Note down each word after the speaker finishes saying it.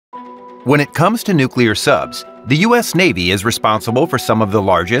When it comes to nuclear subs, the U.S. Navy is responsible for some of the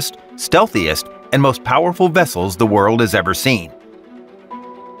largest, stealthiest, and most powerful vessels the world has ever seen.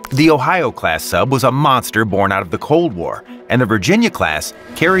 The Ohio-class sub was a monster born out of the Cold War, and the Virginia-class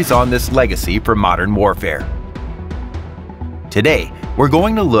carries on this legacy for modern warfare. Today, we're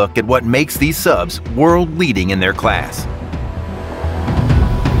going to look at what makes these subs world-leading in their class.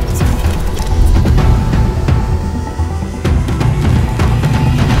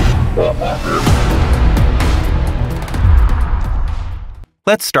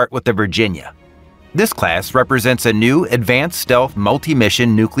 Let's start with the Virginia. This class represents a new advanced stealth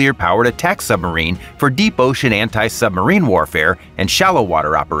multi-mission nuclear-powered attack submarine for deep ocean anti-submarine warfare and shallow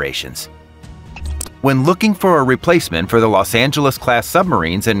water operations. When looking for a replacement for the Los Angeles-class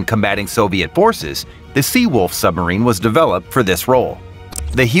submarines and combating Soviet forces, the Seawolf submarine was developed for this role.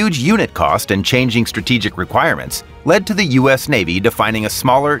 The huge unit cost and changing strategic requirements led to the U.S. Navy defining a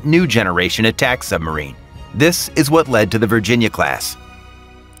smaller, new generation attack submarine. This is what led to the Virginia class.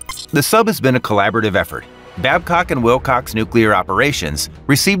 The sub has been a collaborative effort. Babcock and Wilcox Nuclear Operations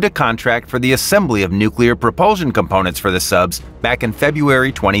received a contract for the assembly of nuclear propulsion components for the subs back in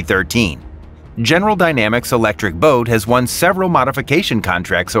February 2013. General Dynamics Electric Boat has won several modification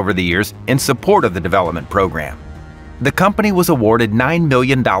contracts over the years in support of the development program. The company was awarded $9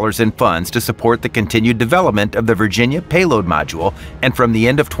 million in funds to support the continued development of the Virginia payload module, and from the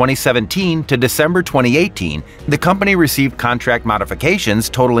end of 2017 to December 2018, the company received contract modifications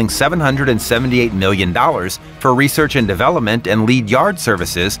totaling $778 million for research and development and lead yard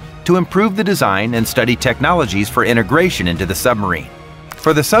services to improve the design and study technologies for integration into the submarine.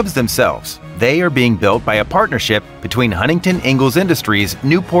 For the subs themselves, they are being built by a partnership between Huntington Ingalls Industries'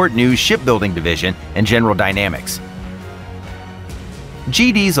 Newport News Shipbuilding Division and General Dynamics.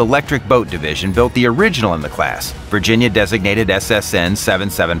 GD's Electric Boat Division built the original in the class, Virginia designated SSN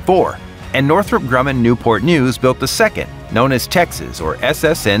 774, and Northrop Grumman Newport News built the second, known as Texas or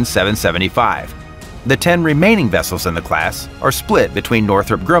SSN 775. The 10 remaining vessels in the class are split between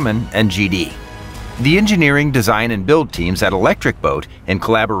Northrop Grumman and GD. The engineering, design, and build teams at Electric Boat, in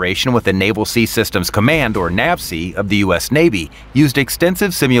collaboration with the Naval Sea Systems Command or NAVSEA of the U.S. Navy, used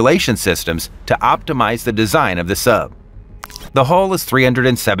extensive simulation systems to optimize the design of the sub. The hull is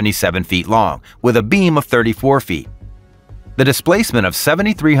 377 feet long, with a beam of 34 feet. The displacement of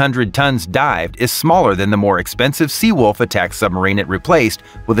 7,300 tons dived is smaller than the more expensive Seawolf attack submarine it replaced,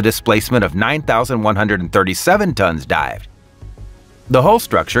 with a displacement of 9,137 tons dived. The hull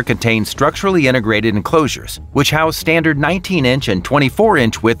structure contains structurally integrated enclosures, which house standard 19-inch and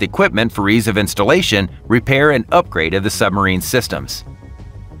 24-inch width equipment for ease of installation, repair, and upgrade of the submarine's systems.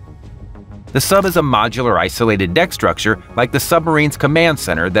 The sub is a modular isolated deck structure like the submarine's command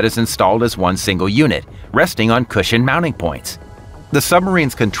center that is installed as one single unit, resting on cushioned mounting points. The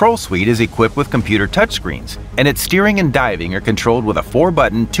submarine's control suite is equipped with computer touchscreens, and its steering and diving are controlled with a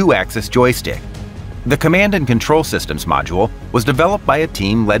 4-button, 2-axis joystick. The Command and Control Systems module was developed by a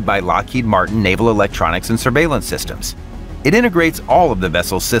team led by Lockheed Martin Naval Electronics and Surveillance Systems. It integrates all of the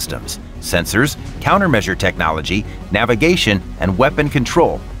vessel's systems, sensors, countermeasure technology, navigation, and weapon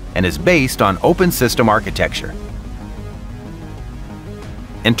control, and is based on open system architecture.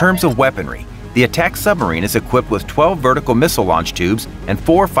 In terms of weaponry, the attack submarine is equipped with 12 vertical missile launch tubes and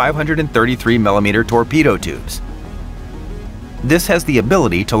 4 533mm torpedo tubes. This has the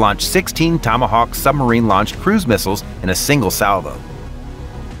ability to launch 16 Tomahawk submarine-launched cruise missiles in a single salvo.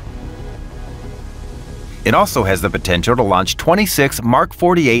 It also has the potential to launch 26 Mark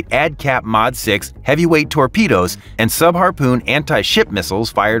 48 ADCAP Mod 6 heavyweight torpedoes and sub-harpoon anti-ship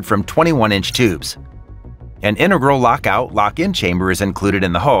missiles fired from 21-inch tubes. An integral lockout, lock-in chamber is included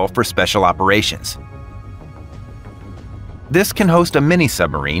in the hull for special operations. This can host a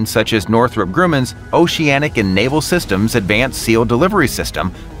mini-submarine such as Northrop Grumman's Oceanic and Naval Systems Advanced SEAL Delivery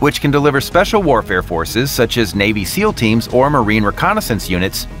System, which can deliver special warfare forces such as Navy SEAL teams or Marine reconnaissance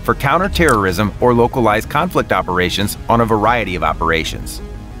units for counter-terrorism or localized conflict operations on a variety of operations.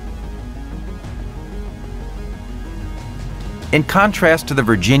 In contrast to the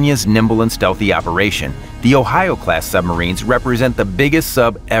Virginia's nimble and stealthy operation, the Ohio-class submarines represent the biggest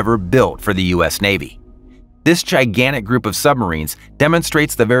sub ever built for the U.S. Navy. This gigantic group of submarines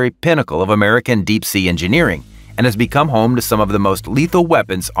demonstrates the very pinnacle of American deep-sea engineering and has become home to some of the most lethal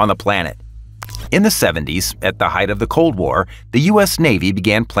weapons on the planet. In the 70s, at the height of the Cold War, the U.S. Navy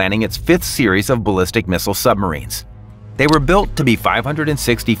began planning its 5th series of ballistic missile submarines. They were built to be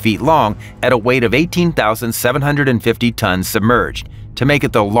 560 feet long at a weight of 18,750 tons submerged, to make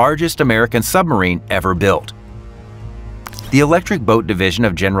it the largest American submarine ever built. The Electric Boat Division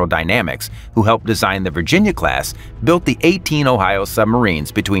of General Dynamics, who helped design the Virginia-class, built the 18 Ohio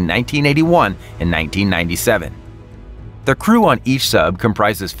submarines between 1981 and 1997. The crew on each sub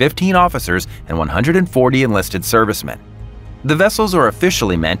comprises 15 officers and 140 enlisted servicemen. The vessels are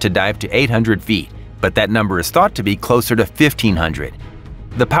officially meant to dive to 800 feet, but that number is thought to be closer to 1,500.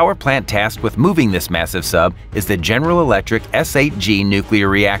 The power plant tasked with moving this massive sub is the General Electric S-8G nuclear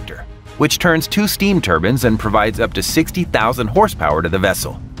reactor, which turns 2 steam turbines and provides up to 60,000 horsepower to the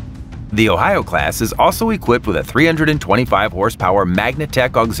vessel. The Ohio class is also equipped with a 325 horsepower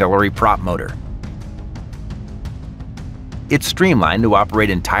Magnatech auxiliary prop motor. It's streamlined to operate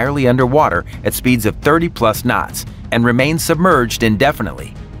entirely underwater at speeds of 30+ knots and remain submerged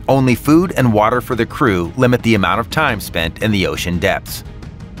indefinitely. Only food and water for the crew limit the amount of time spent in the ocean depths.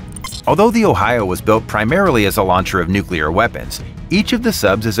 Although the Ohio was built primarily as a launcher of nuclear weapons, each of the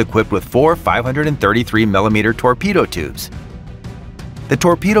subs is equipped with 4 533mm torpedo tubes. The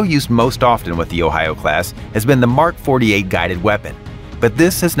torpedo used most often with the Ohio class has been the Mark 48 guided weapon, but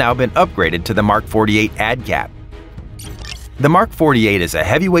this has now been upgraded to the Mark 48 ADCAP. The Mark 48 is a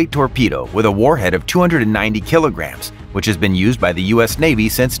heavyweight torpedo with a warhead of 290 kilograms, which has been used by the U.S. Navy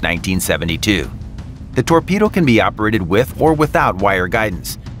since 1972. The torpedo can be operated with or without wire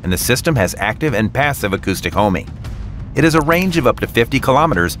guidance, and the system has active and passive acoustic homing. It has a range of up to 50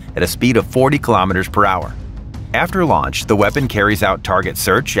 kilometers at a speed of 40 kilometers per hour. After launch, the weapon carries out target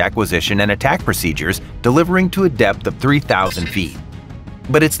search, acquisition, and attack procedures, delivering to a depth of 3,000 feet.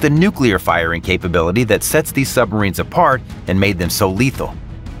 But it's the nuclear firing capability that sets these submarines apart and made them so lethal.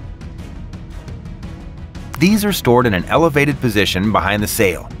 These are stored in an elevated position behind the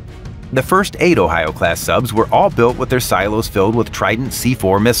sail. The first 8 Ohio-class subs were all built with their silos filled with Trident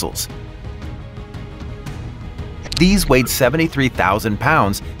C-4 missiles. These weighed 73,000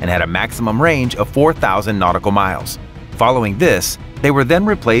 pounds and had a maximum range of 4,000 nautical miles. Following this, they were then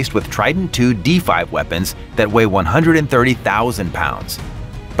replaced with Trident II D5 weapons that weigh 130,000 pounds.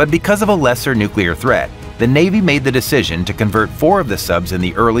 But because of a lesser nuclear threat, the Navy made the decision to convert 4 of the subs in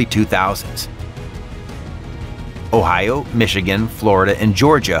the early 2000s. Ohio, Michigan, Florida, and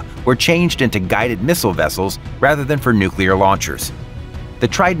Georgia were changed into guided missile vessels rather than for nuclear launchers. The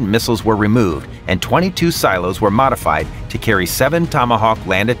Trident missiles were removed and 22 silos were modified to carry 7 Tomahawk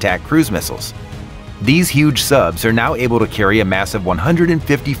land attack cruise missiles. These huge subs are now able to carry a massive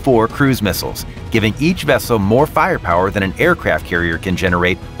 154 cruise missiles, giving each vessel more firepower than an aircraft carrier can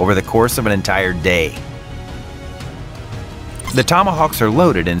generate over the course of an entire day. The Tomahawks are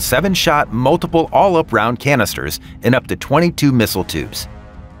loaded in 7-shot multiple all-up round canisters and up to 22 missile tubes.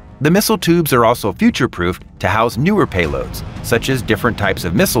 The missile tubes are also future-proofed to house newer payloads, such as different types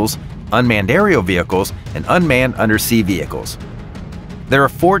of missiles, unmanned aerial vehicles, and unmanned undersea vehicles. There are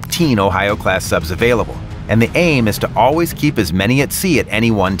 14 Ohio-class subs available, and the aim is to always keep as many at sea at any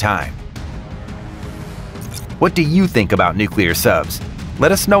one time. What do you think about nuclear subs?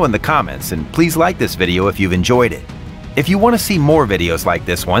 Let us know in the comments, and please like this video if you've enjoyed it. If you want to see more videos like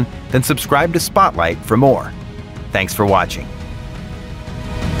this one, then subscribe to Spotlight for more. Thanks for watching.